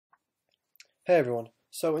Hey everyone.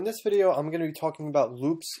 So in this video I'm going to be talking about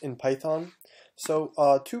loops in Python. So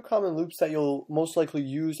two common loops that you'll most likely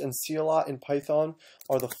use and see a lot in Python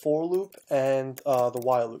are the for loop and the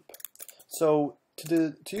while loop. So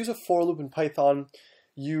to use a for loop in Python,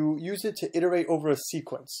 you use it to iterate over a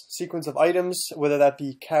sequence of items, whether that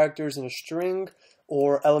be characters in a string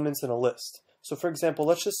or elements in a list. So for example,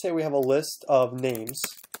 let's just say we have a list of names.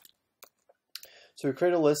 So we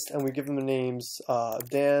create a list and we give them the names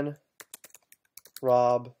Dan,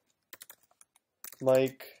 Rob,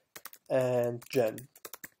 Mike, and Jen.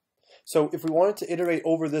 So if we wanted to iterate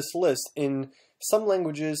over this list, in some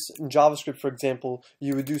languages, in JavaScript for example,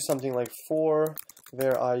 you would do something like for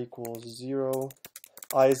var I equals 0,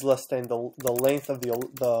 I is less than the length of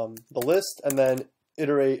the list, and then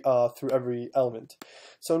iterate through every element.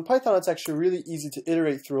 So in Python it's actually really easy to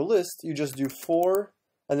iterate through a list. You just do for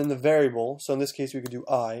and then the variable, so in this case we could do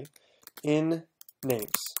I, in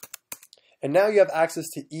names. And now you have access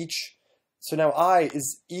to each, so now I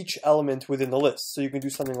is each element within the list. So you can do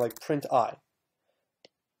something like print I.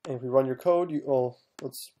 And if we run your code,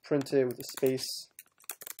 let's print it with a space.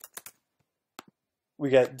 We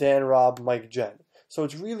get Dan, Rob, Mike, Jen. So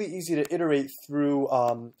it's really easy to iterate through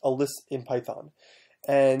a list in Python.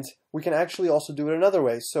 And we can actually also do it another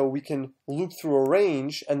way. So we can loop through a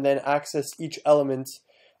range and then access each element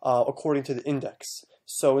according to the index.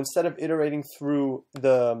 So instead of iterating through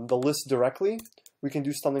the list directly, we can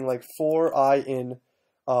do something like for I in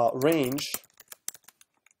range,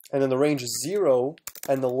 and then the range is 0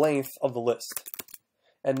 and the length of the list.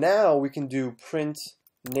 And now we can do print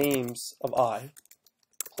names of I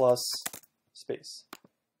plus space,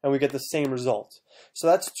 and we get the same result. So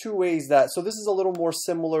that's two ways so this is a little more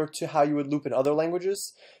similar to how you would loop in other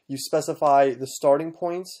languages. You specify the starting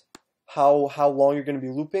point, how long you're going to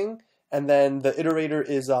be looping, and then the iterator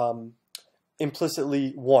is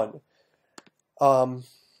implicitly 1.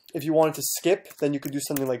 If you wanted to skip, then you could do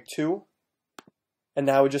something like 2, and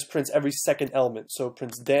now it just prints every second element. So it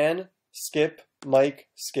prints Dan, skip, Mike,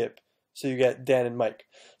 skip. So you get Dan and Mike.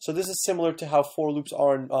 So this is similar to how for loops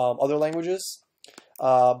are in other languages,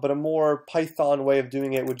 but a more Python way of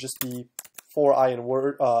doing it would just be for I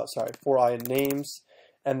in names,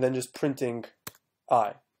 and then just printing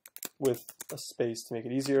I with a space to make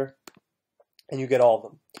it easier. And you get all of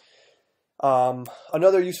them.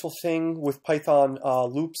 Another useful thing with Python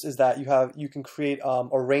loops is that you can create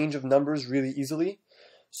a range of numbers really easily.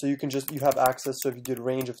 So you have access. So if you did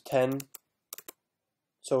range of 10,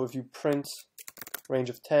 so if you print range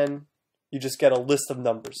of 10, you just get a list of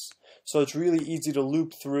numbers. So it's really easy to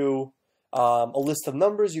loop through a list of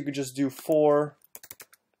numbers. You could just do for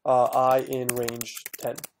I in range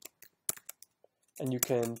 10, and you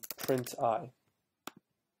can print I,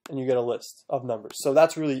 and you get a list of numbers. So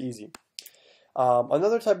that's really easy.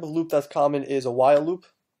 Another type of loop that's common is a while loop.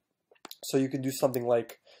 So you can do something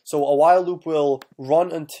like, so a while loop will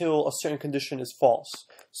run until a certain condition is false.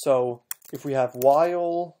 So if we have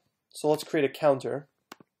while, so let's create a counter.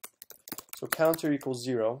 So counter equals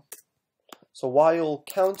 0. So while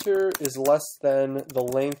counter is less than the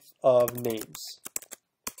length of names.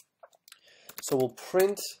 So we'll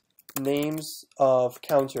print names of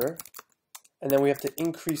counter, and then we have to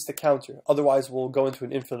increase the counter. Otherwise, we'll go into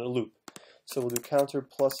an infinite loop. So we'll do counter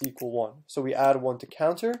plus equal 1. So we add 1 to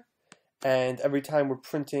counter, and every time we're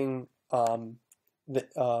printing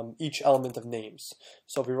each element of names.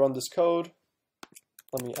 So if we run this code,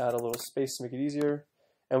 let me add a little space to make it easier,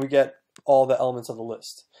 and we get all the elements of the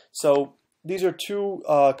list. So these are two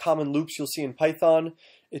common loops you'll see in Python.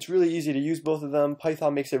 It's really easy to use both of them.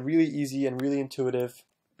 Python makes it really easy and really intuitive.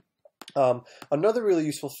 Another really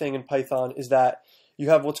useful thing in Python is that you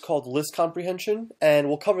have what's called list comprehension, and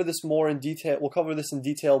we'll cover this more in detail. We'll cover this in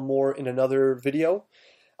detail more in another video.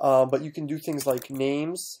 But you can do things like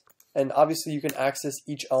names, and obviously you can access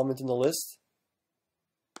each element in the list.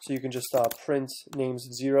 So you can just print names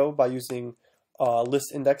of 0 by using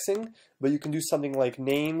list indexing, but you can do something like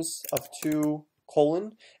names of 2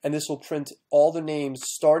 colon, and this will print all the names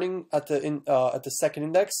starting at the second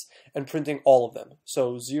index and printing all of them.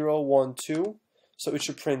 So 0, 1, 2. So it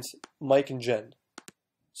should print Mike and Jen.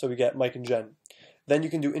 So we get Mike and Jen. Then you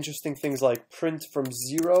can do interesting things like print from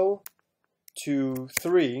 0 to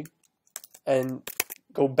 3 and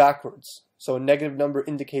go backwards. So a negative number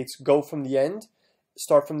indicates go from the end,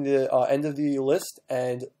 start from the end of the list,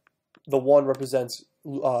 and the 1 represents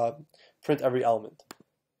print every element.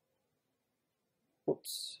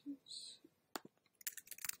 Whoops.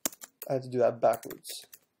 I had to do that backwards.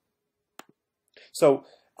 So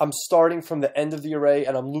I'm starting from the end of the array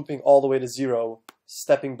and I'm looping all the way to 0,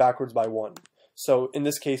 stepping backwards by 1. So in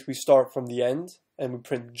this case, we start from the end and we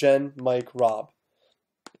print Jen, Mike, Rob.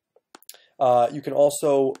 You can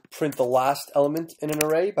also print the last element in an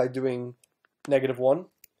array by doing -1.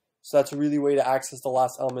 So that's a really way to access the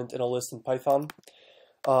last element in a list in Python.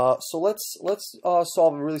 So let's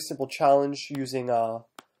solve a really simple challenge using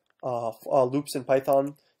loops in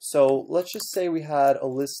Python. So let's just say we had a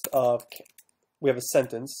list of, we have a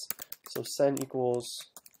sentence. So sen equals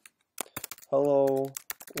hello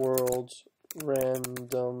world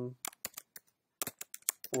random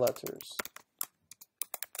letters.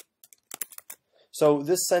 So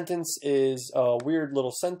this sentence is a weird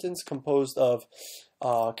little sentence composed of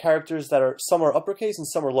characters that are, some are uppercase and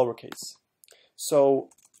some are lowercase. So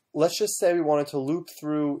let's just say we wanted to loop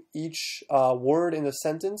through each word in the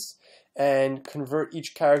sentence and convert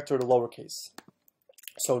each character to lowercase.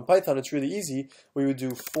 So in Python, it's really easy. We would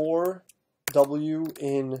do for w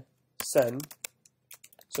in sen.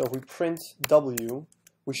 So if we print w,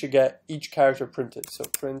 we should get each character printed. So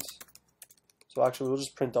actually we'll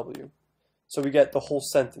just print w. So we get the whole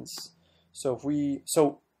sentence. So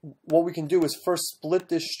what we can do is first split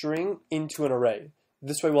this string into an array.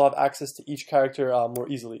 This way we'll have access to each character more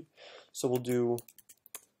easily. So we'll do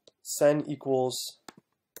sen equals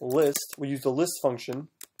list. We use the list function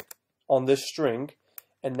on this string,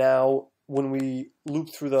 and now when we loop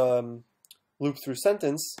through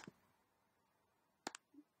sentence,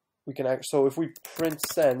 we can so if we print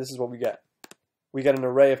sen, this is what we get. We get an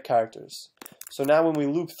array of characters. So now when we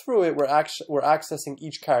loop through it, we're accessing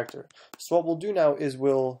each character. So what we'll do now is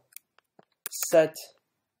we'll set,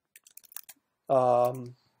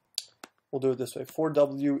 we'll do it this way, for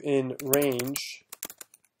w in range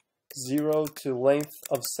 0 to length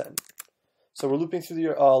of sen. So we're looping through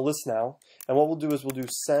the list now, and what we'll do is we'll do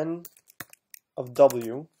sen of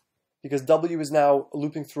w, because w is now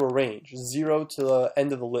looping through a range, 0 to the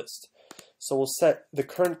end of the list. So we'll set the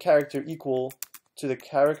current character equal to the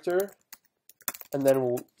character, and then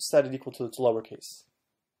we'll set it equal to its lowercase.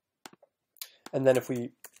 And then if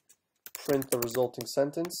we print the resulting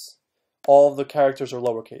sentence, all of the characters are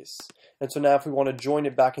lowercase. And so now if we want to join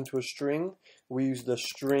it back into a string, we use the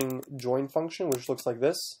string join function, which looks like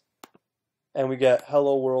this, and we get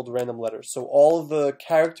hello world random letters. So all of the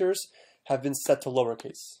characters have been set to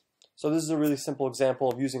lowercase. So this is a really simple example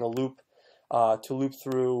of using a loop to loop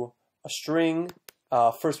through a string.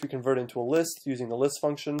 First we convert it into a list using the list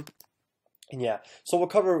function. And yeah, so we'll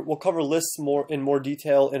cover lists in more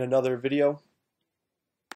detail in another video.